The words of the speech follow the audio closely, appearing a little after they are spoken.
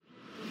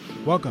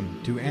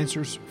Welcome to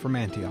Answers from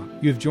Antioch.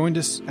 You have joined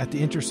us at the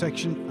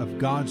intersection of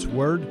God's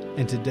Word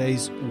and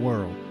today's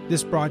world.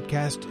 This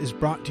broadcast is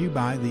brought to you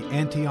by the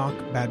Antioch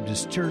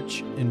Baptist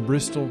Church in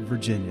Bristol,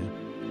 Virginia.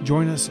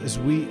 Join us as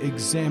we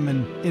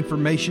examine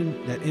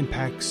information that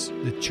impacts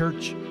the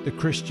church, the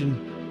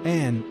Christian,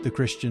 and the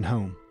Christian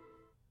home.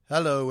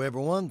 Hello,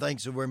 everyone.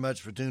 Thanks so very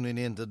much for tuning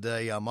in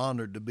today. I'm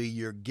honored to be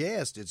your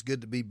guest. It's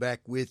good to be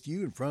back with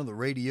you in front of the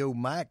radio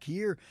mic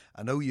here.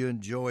 I know you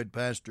enjoyed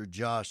Pastor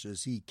Josh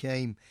as he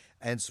came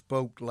and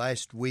spoke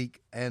last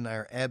week in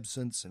our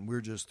absence, and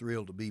we're just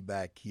thrilled to be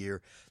back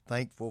here.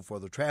 Thankful for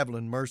the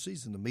traveling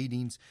mercies and the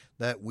meetings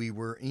that we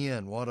were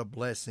in. What a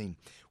blessing.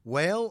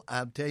 Well,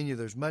 I'm telling you,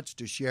 there's much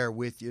to share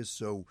with you,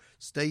 so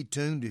stay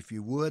tuned if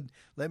you would.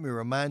 Let me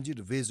remind you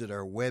to visit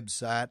our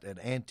website at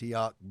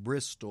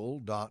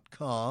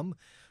AntiochBristol.com.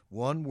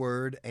 One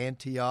word,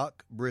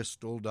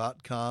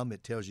 AntiochBristol.com.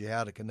 It tells you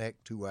how to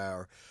connect to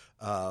our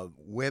how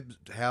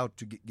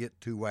to get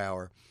to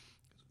our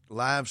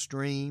live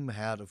stream,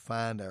 how to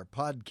find our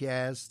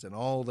podcast, and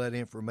all that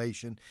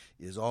information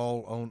is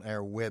all on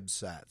our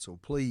website. So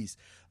please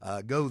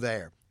go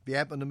there. If you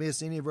happen to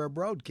miss any of our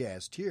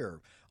broadcasts here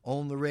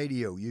on the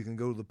radio, you can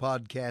go to the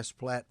podcast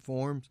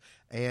platforms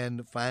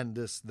and find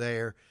us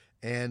there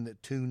and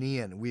tune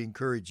in. We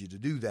encourage you to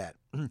do that.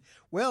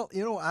 Well,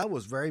 you know, I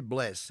was very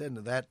blessed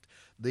saying that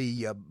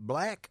the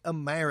black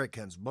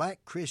Americans,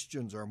 black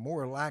Christians are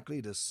more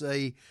likely to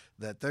say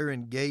that they're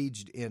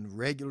engaged in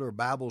regular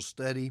Bible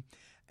study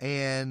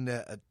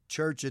and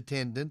church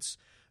attendance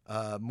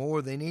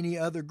more than any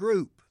other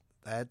group.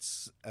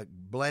 That's a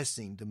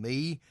blessing to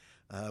me.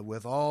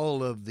 With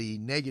all of the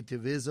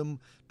negativism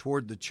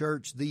toward the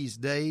church these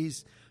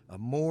days,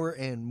 more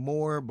and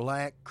more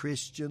black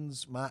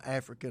Christians, my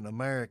African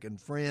American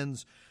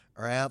friends,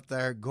 are out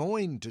there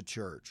going to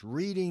church,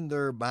 reading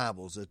their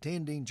Bibles,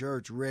 attending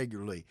church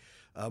regularly,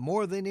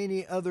 more than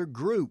any other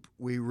group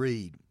we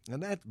read.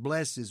 And that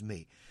blesses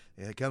me.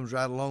 It comes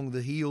right along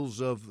the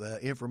heels of the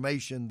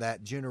information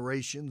that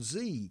Generation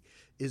Z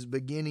is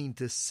beginning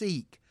to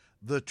seek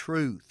the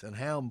truth, and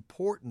how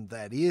important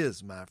that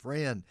is, my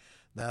friend.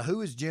 Now,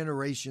 who is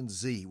Generation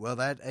Z? Well,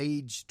 that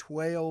age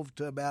 12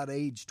 to about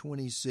age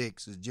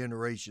 26 is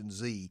Generation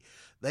Z.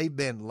 They've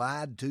been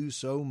lied to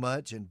so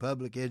much in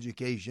public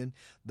education,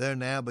 they're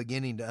now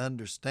beginning to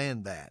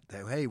understand that.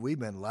 Hey, we've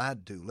been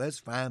lied to. Let's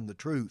find the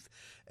truth.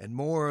 And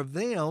more of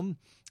them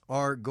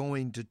are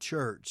going to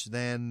church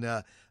than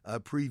a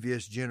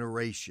previous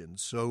generation.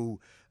 So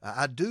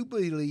I do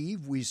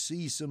believe we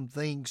see some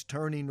things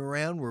turning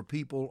around where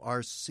people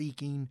are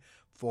seeking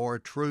for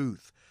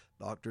truth.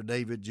 Dr.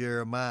 David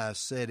Jeremiah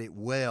said it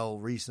well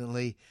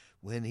recently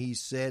when he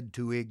said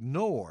to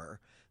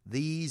ignore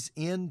these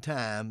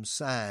end-time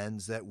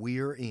signs that we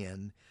are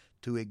in,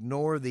 to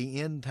ignore the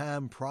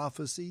end-time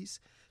prophecies,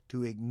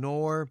 to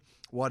ignore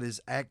what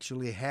is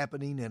actually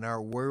happening in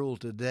our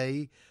world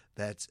today,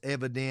 that's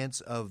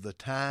evidence of the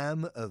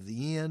time of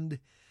the end,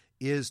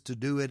 is to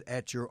do it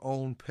at your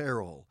own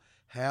peril.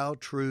 How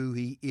true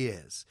he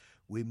is.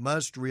 We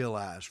must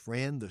realize,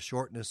 friend, the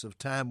shortness of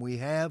time we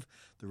have,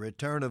 the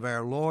return of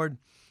our Lord,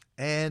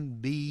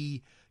 and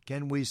be,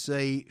 can we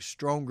say,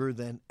 stronger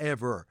than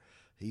ever.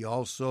 He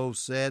also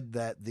said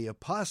that the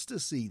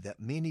apostasy that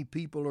many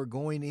people are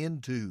going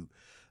into,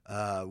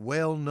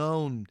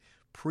 well-known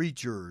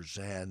preachers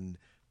and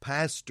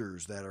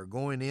pastors that are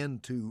going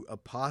into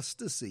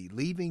apostasy,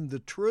 leaving the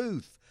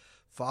truth,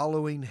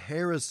 following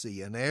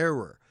heresy and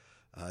error.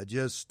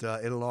 It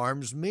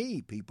alarms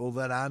me, people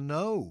that I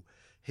know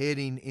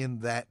heading in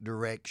that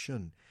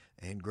direction,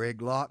 and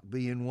Greg Locke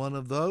being one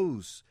of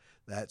those.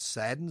 That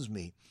saddens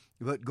me.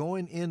 But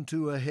going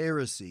into a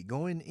heresy,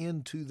 going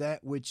into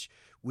that which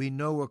we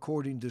know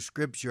according to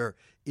Scripture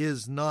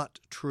is not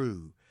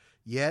true.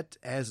 Yet,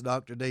 as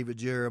Dr. David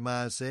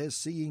Jeremiah says,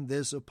 seeing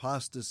this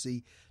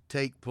apostasy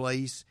take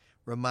place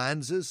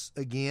reminds us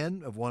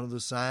again of one of the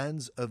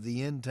signs of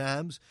the end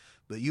times.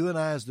 But you and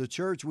I as the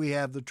church, we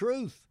have the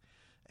truth.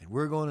 And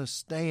we're going to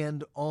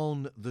stand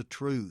on the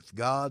truth,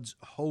 God's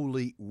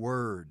holy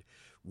word.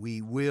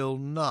 We will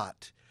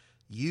not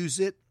use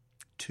it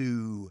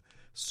to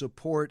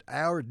support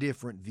our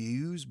different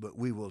views, but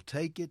we will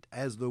take it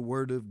as the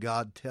Word of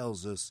God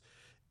tells us,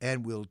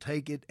 and we'll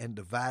take it and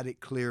divide it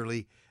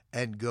clearly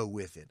and go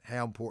with it.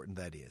 How important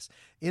that is.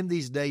 In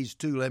these days,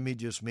 too, let me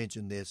just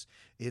mention this.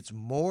 It's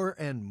more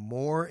and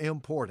more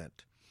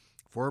important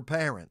for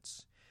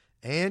parents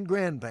and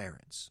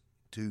grandparents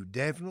to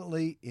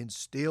definitely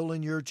instill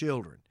in your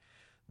children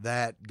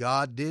that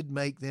God did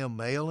make them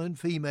male and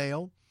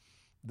female,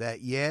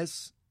 that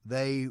yes,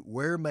 they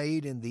were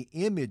made in the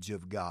image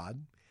of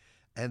God,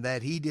 and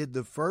that He did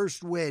the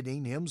first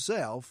wedding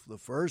Himself, the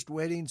first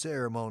wedding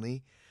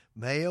ceremony,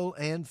 male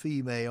and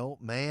female,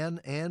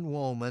 man and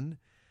woman,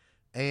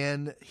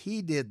 and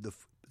He did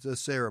the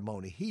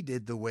ceremony. He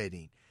did the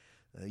wedding.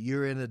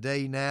 You're in a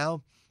day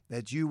now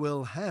that you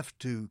will have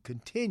to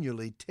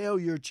continually tell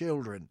your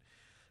children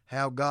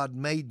how God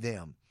made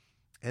them,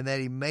 and that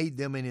He made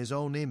them in His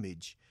own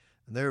image,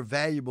 and they're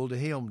valuable to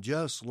Him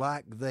just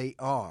like they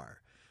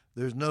are.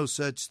 There's no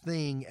such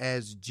thing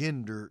as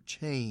gender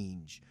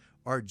change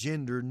or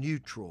gender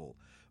neutral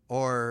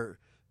or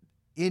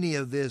any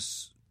of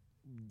this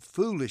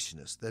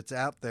foolishness that's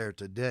out there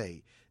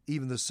today.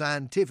 Even the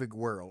scientific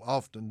world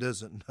often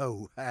doesn't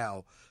know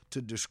how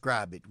to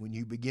describe it when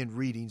you begin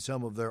reading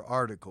some of their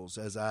articles,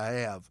 as I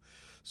have.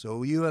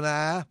 So you and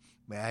I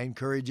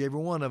encourage every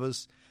one of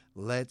us,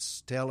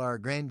 let's tell our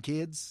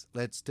grandkids,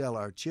 let's tell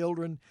our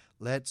children,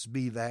 let's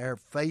be there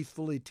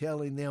faithfully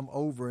telling them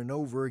over and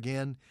over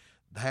again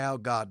how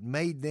God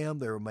made them.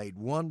 They were made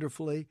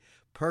wonderfully,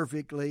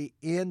 perfectly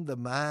in the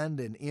mind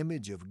and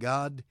image of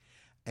God,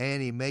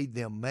 and He made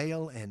them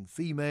male and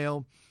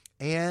female,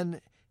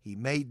 and He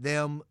made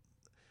them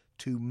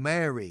to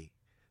marry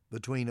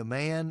between a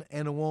man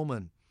and a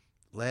woman.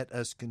 Let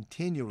us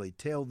continually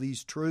tell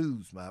these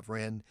truths, my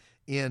friend,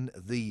 in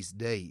these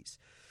days.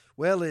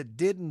 Well, it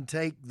didn't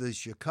take the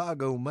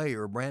Chicago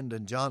mayor,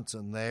 Brandon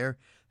Johnson, there.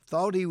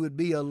 Thought he would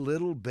be a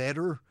little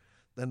better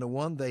than the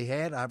one they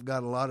had. I've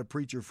got a lot of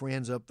preacher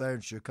friends up there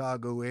in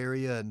Chicago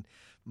area, and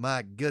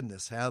my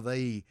goodness, how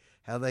they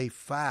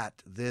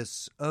fight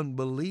this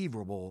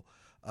unbelievable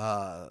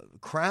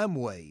crime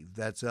wave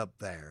that's up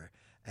there.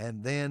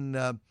 And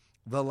then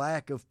the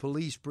lack of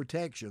police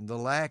protection, the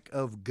lack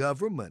of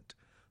government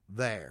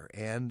there.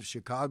 And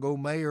Chicago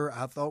mayor,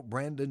 I thought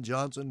Brandon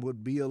Johnson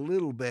would be a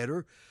little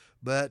better,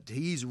 but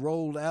he's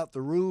rolled out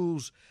the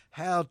rules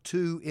how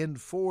to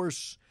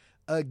enforce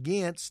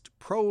against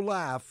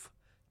pro-life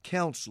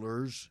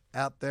counselors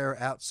out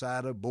there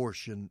outside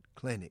abortion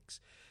clinics.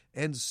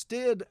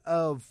 Instead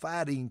of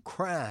fighting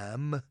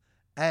crime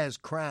as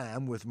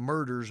crime, with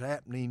murders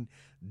happening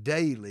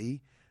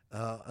daily,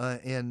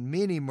 and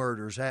many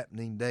murders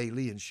happening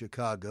daily in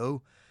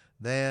Chicago,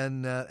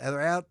 then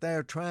they're out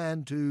there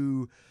trying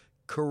to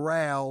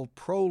corral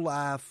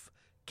pro-life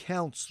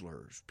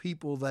counselors,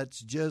 people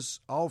that's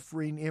just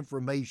offering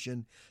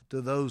information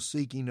to those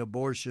seeking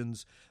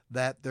abortions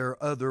that there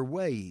are other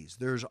ways.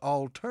 There's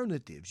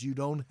alternatives. You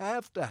don't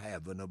have to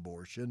have an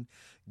abortion.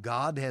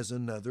 God has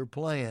another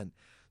plan.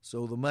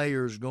 So the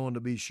mayor's going to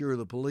be sure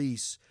the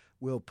police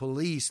will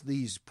police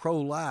these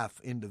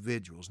pro-life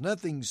individuals.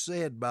 Nothing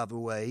said, by the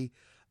way,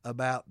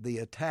 about the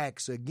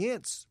attacks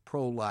against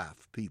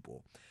pro-life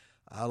people.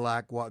 I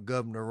like what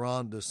Governor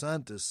Ron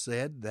DeSantis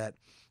said, that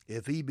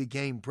if he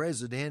became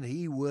president,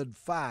 he would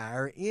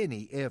fire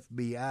any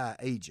FBI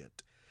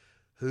agent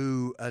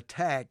who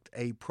attacked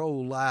a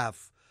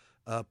pro-life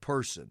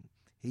person.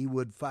 He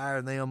would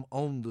fire them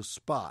on the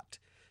spot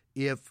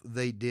if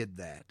they did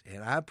that.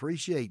 And I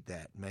appreciate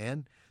that,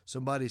 man.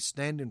 Somebody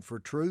standing for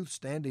truth,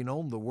 standing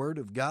on the Word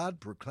of God,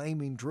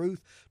 proclaiming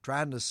truth,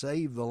 trying to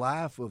save the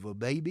life of a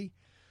baby.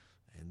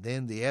 And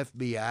then the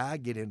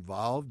FBI get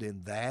involved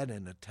in that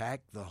and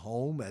attack the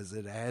home, as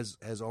it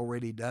has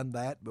already done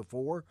that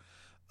before,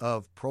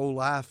 of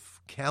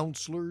pro-life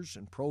counselors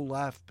and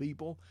pro-life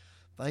people.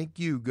 Thank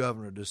you,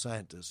 Governor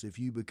DeSantis. If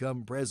you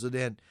become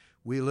president,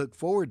 we look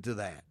forward to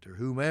that, or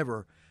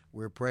whomever,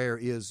 where prayer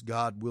is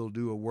God will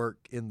do a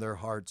work in their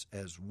hearts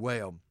as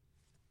well.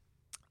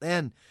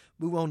 Then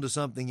move on to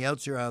something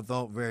else here I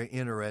thought very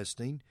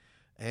interesting,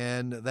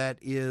 and that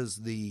is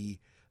the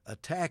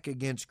attack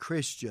against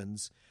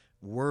Christians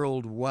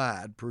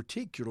worldwide,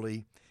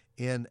 particularly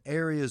in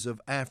areas of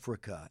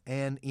Africa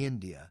and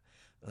India.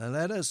 Now,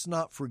 let us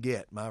not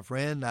forget, my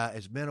friend,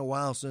 it's been a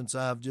while since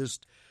I've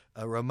just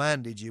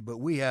reminded you, but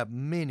we have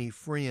many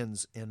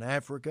friends in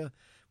Africa.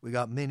 We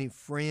got many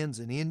friends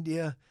in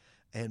India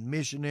and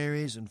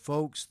missionaries and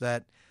folks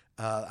that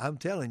I'm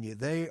telling you,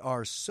 they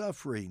are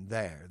suffering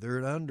there.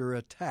 They're under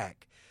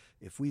attack.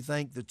 If we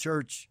think the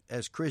church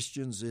as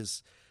Christians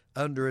is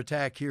under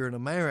attack here in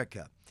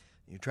America,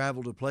 you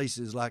travel to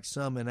places like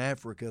some in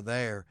Africa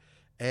there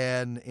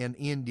and in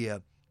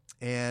India,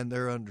 and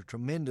they're under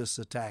tremendous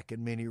attack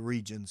in many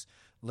regions.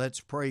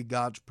 Let's pray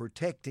God's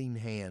protecting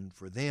hand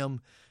for them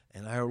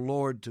and our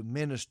Lord to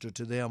minister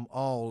to them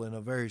all in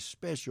a very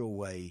special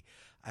way.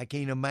 I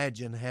can't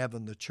imagine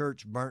having the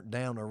church burnt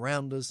down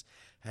around us,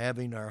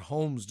 having our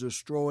homes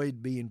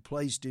destroyed, being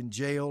placed in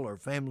jail, or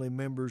family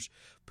members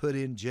put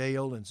in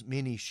jail, and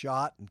many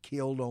shot and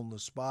killed on the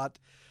spot.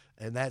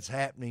 And that's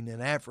happening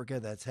in Africa.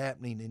 That's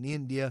happening in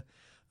India.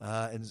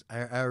 And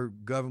our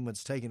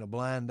government's taking a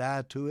blind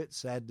eye to it,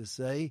 sad to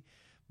say.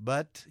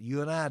 But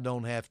you and I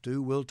don't have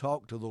to. We'll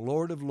talk to the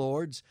Lord of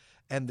Lords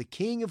and the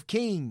King of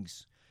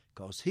Kings,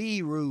 because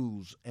He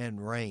rules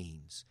and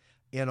reigns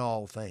in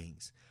all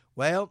things.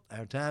 Well,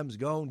 our time's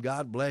gone.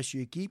 God bless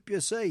you. Keep you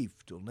safe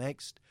till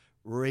next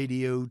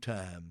radio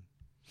time.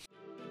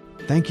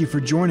 Thank you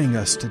for joining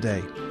us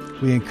today.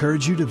 We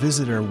encourage you to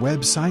visit our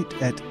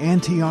website at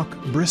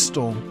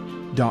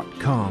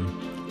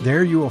AntiochBristol.com.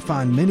 There you will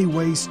find many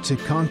ways to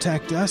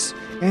contact us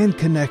and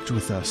connect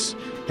with us,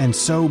 and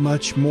so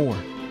much more.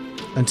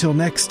 Until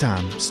next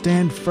time,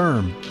 stand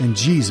firm in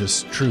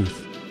Jesus' truth.